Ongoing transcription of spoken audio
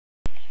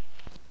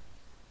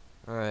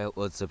Alright,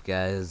 what's up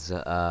guys?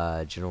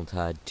 General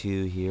Tide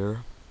 2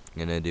 here.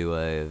 Gonna do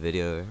a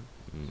video.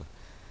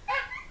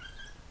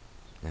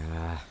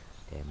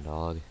 Damn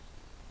dog. You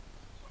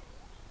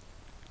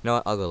know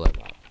what? I'll go let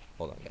him out.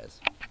 Hold on guys.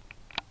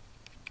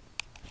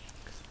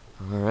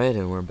 Alright,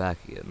 and we're back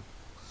again.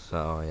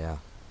 So, yeah.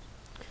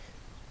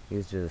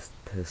 He's just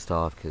pissed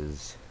off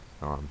because...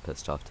 Oh, I'm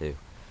pissed off too.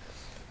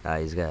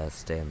 He's gotta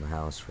stay in the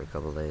house for a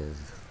couple days.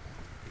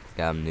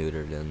 Got him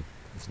neutered and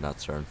his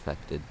nuts are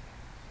infected.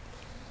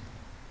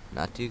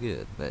 Not too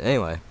good, but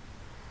anyway.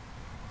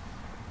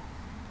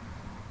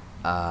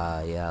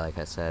 Yeah, like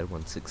I said,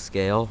 1/6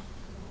 scale.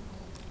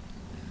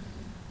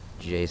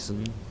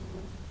 Jason.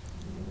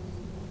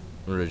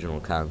 Original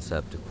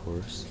concept, of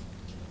course.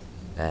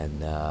 And,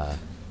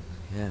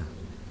 yeah.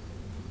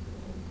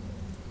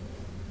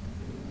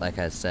 Like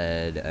I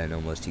said, I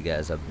know most of you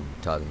guys have been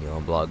talking to you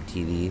on Blog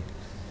TV.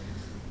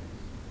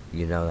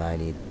 You know that I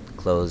need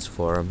clothes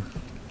for him.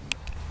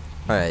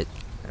 Alright,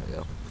 there we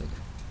go.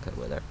 Cut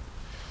away there.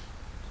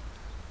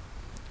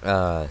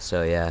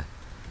 So yeah.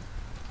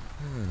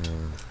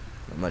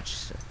 Not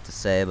much to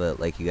say, but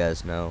like you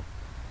guys know,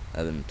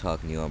 I've been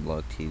talking to you on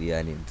Blog TV.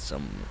 I need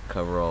some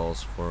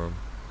coveralls for him.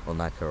 Well,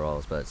 not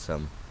coveralls, but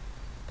some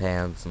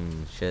pants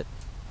and shit.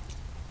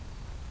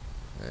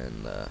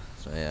 And,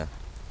 so yeah.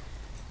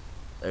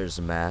 There's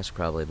a mask,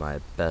 probably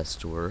my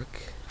best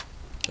work.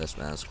 Best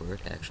mask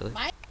work, actually.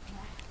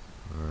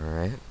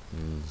 Alright,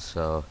 and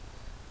so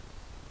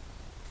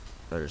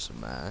there's a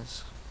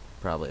mask.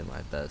 Probably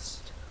my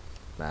best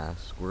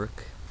mask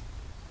work.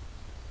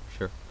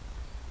 Sure.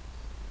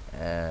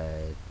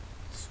 I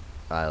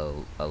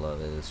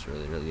love it. It's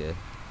really good.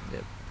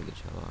 Yeah, pretty good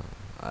job on it.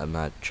 I'm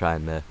not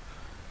trying to,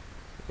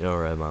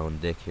 ride my own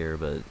dick here,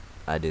 but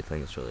I do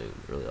think it's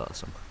really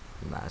awesome.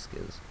 The mask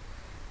is.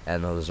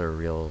 And those are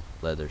real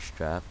leather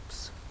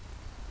straps.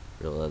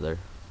 Real leather.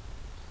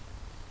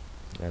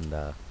 And,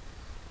 got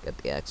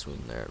the axe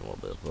wound there and a little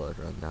bit of blood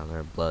run down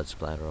there. Blood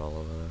splatter all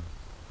over the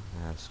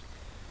mask.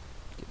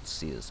 You can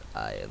see his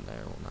eye in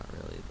there. Well, not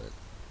really, but...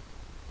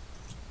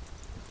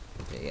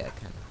 Okay, yeah,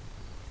 kind of.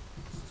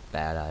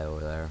 Bad eye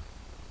over there.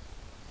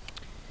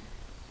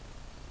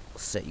 I'll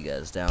set you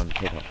guys down,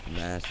 take off the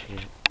mask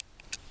here.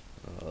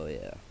 Oh,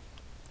 yeah.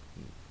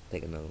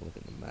 Take another look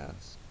at the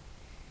mask.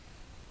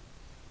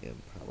 Yeah,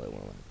 probably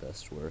one of my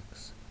best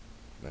works.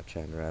 I'm not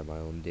trying to ride my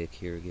own dick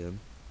here again.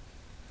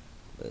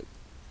 But...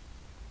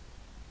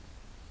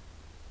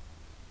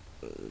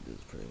 it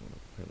is pretty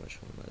much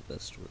one of my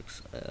best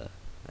works,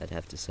 I'd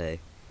have to say.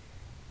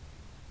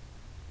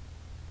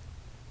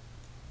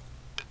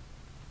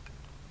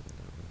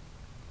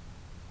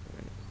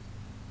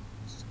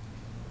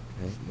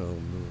 Alright, we'll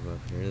move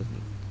up here.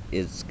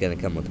 It's gonna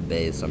come with the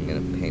base. I'm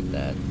gonna paint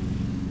that.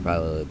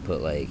 Probably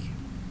put like,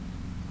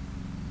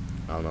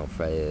 I don't know,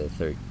 Friday the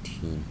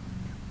 13th.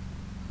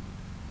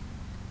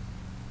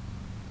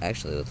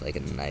 Actually, with like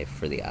a knife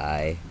for the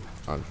eye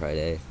on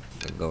Friday.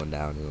 And going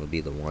down, it'll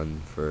be the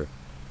one for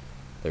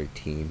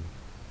 13.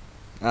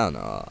 I don't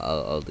know.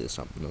 I'll do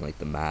something like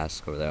the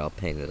mask over there. I'll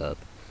paint it up,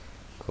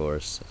 of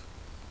course.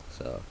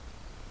 So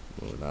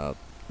moving up.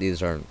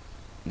 These are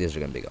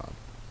gonna be gone.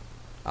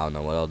 I don't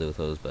know what I'll do with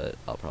those, but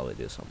I'll probably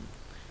do something.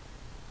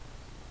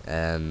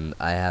 And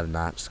I have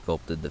not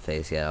sculpted the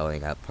face yet. I only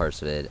got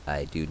parts of it.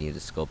 I do need to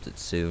sculpt it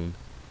soon.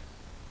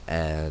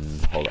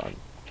 And hold on.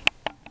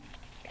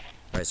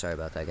 Alright, sorry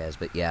about that, guys,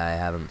 but yeah, I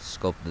haven't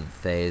sculpted the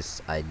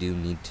face. I do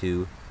need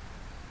to,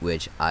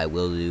 which I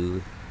will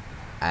do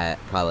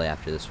probably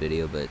after this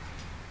video, but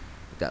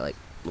got like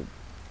little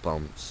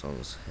bumps on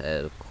his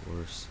head, of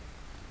course.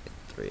 Like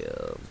 3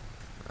 of them.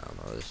 I don't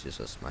know, it's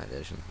just my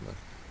vision. The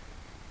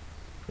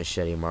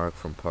machete mark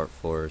from part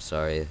 4.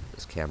 Sorry,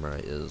 this camera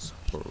isn't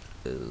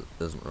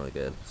really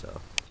good,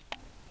 so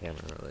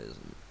camera really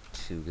isn't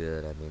too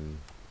good. I mean,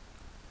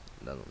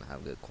 it doesn't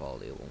have good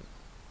quality. It won't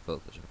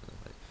focus or anything.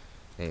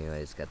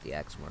 Anyway, it's got the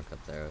axe mark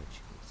up there, which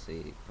you can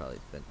see. Probably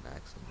bent an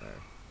axe in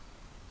there.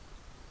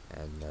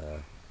 And,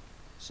 it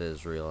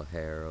says real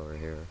hair over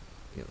here.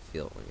 You can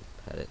feel it when you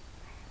pet it.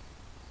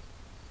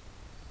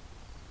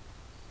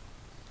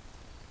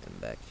 And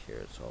back here,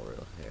 it's all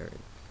real hair. And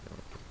you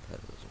can pet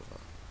it as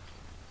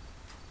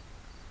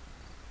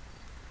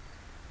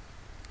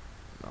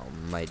well.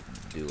 I might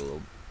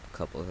do a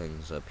couple of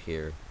things up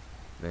here.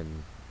 And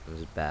then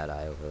there's a bad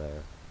eye over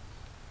there.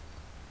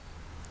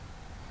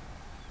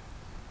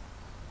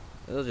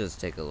 It'll just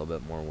take a little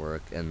bit more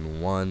work.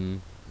 And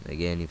one,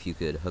 again, if you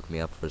could hook me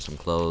up for some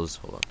clothes.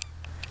 Hold on.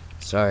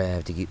 Sorry, I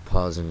have to keep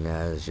pausing,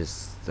 guys.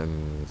 Just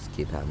things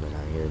keep happening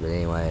out here. But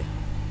anyway,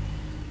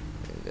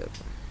 you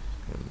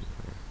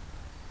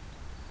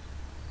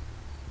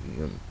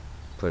can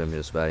put them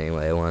just about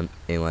anyway I want.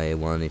 Anyway,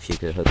 one, if you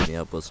could hook me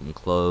up with some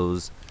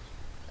clothes,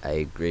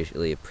 I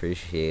greatly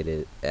appreciate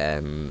it.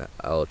 And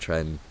I'll try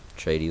and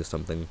trade you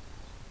something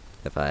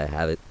if I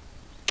have it.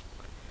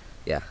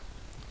 Yeah.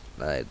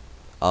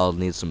 I'll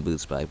need some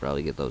boots, but I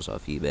probably get those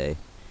off eBay.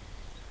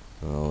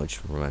 Oh, which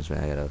reminds me,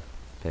 I gotta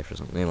pay for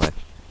something. Anyway,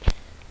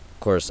 of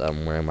course,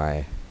 I'm wearing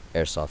my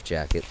airsoft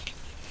jacket.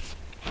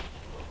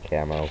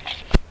 camo,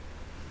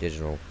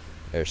 digital,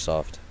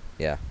 airsoft,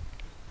 yeah.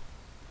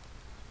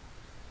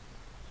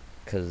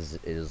 Cause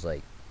it is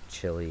like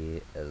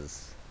chilly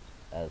as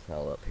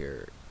hell up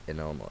here in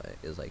Illinois.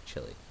 It's like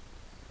chilly.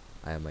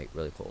 I am like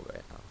really cold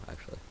right now,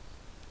 actually.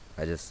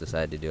 I just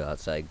decided to do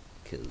outside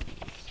cause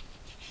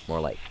more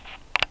like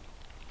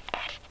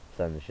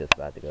sun's just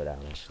about to go down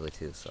actually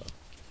too, so.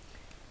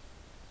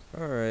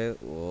 Alright,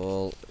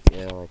 well,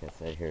 yeah, like I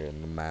said here,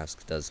 and the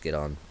mask does get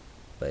on,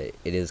 but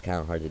it is kind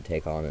of hard to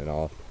take on and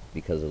off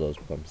because of those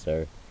bumps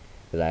there.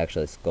 Because I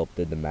actually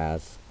sculpted the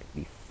mask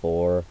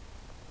before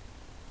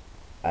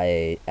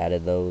I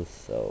added those,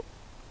 so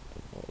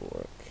it'll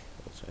work.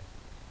 Let's try.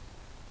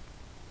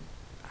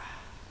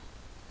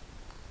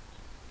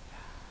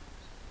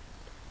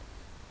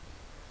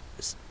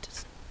 Just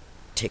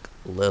take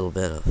a little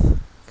bit of.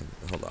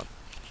 Hold on.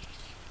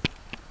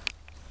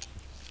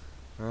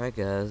 Alright,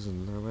 guys,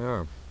 and there we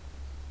are.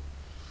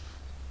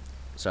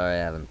 Sorry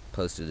I haven't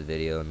posted a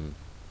video in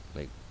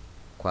like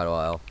quite a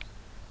while,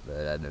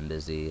 but I've been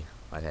busy.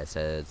 Like I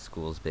said,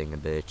 school's being a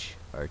bitch.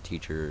 Our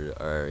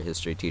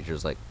history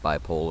teacher's like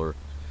bipolar.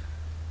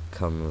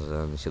 Comes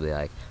and she'll be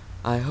like,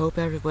 I hope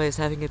everybody's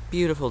having a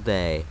beautiful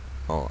day.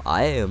 Oh,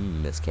 I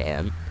am, Miss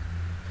Can.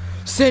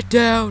 Sit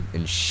down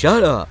and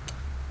shut up.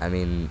 I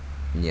mean,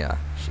 yeah,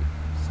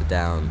 sit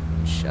down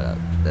and shut up.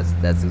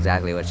 That's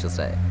exactly what she'll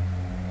say.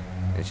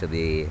 And she'll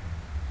be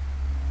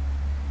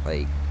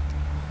like,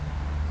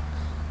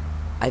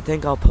 I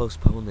think I'll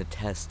postpone the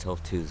test till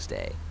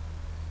Tuesday.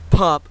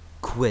 Pop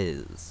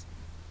quiz.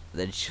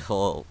 Then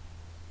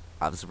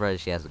I'm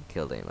surprised she hasn't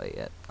killed anybody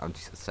yet. I'm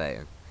just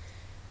saying.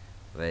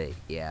 But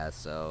yeah,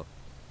 so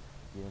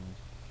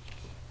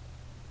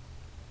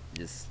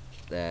just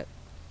that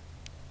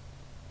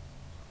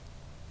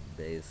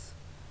base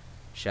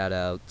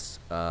shoutouts.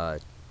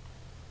 Let's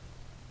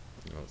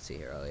see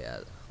here. Oh yeah,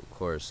 of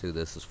course, who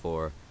this is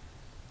for.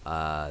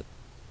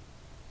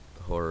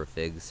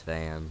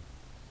 Horrorfigsfan.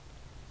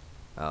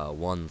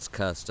 One's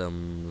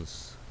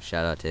Customs.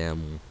 Shout out to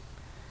him.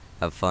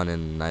 Have fun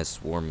in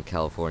nice warm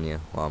California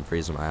while I'm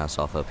freezing my ass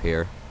off up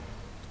here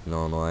in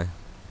Illinois.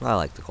 I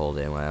like the cold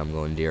anyway. I'm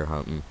going deer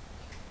hunting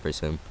pretty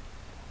soon.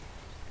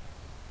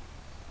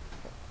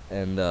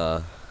 And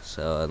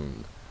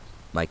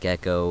Mike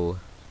Echo,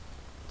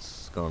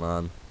 what's going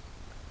on?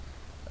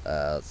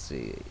 Let's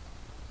see,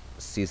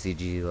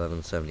 CCG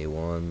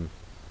 1171,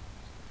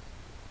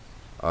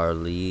 R.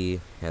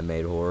 Lee,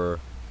 Handmade Horror,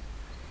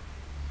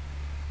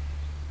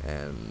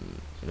 and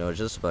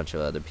just a bunch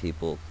of other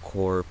people.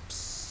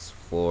 Corpse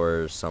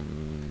for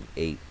some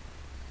 8,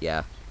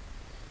 yeah,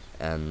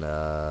 and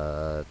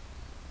I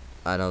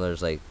know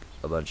there's like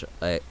a bunch of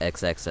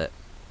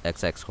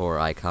XX Horror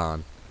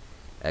Icon,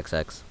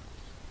 XX,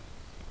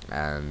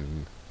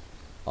 and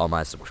all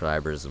my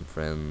subscribers and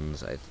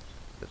friends. I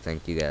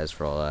thank you guys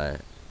for all that,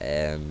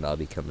 and I'll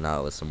be coming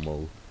out with some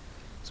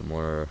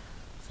more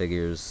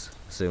figures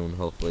soon.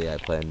 Hopefully, I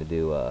plan to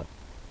do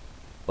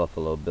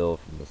Buffalo Bill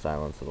from the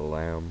Silence of the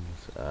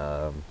Lambs.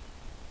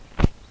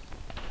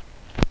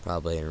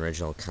 Probably an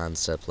original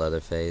Concept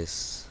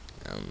Leatherface.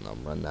 And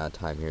I'm running out of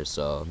time here,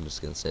 so I'm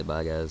just gonna say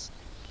bye, guys,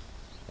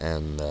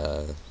 and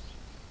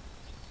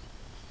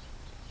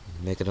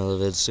make another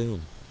vid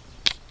soon.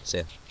 See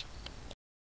ya.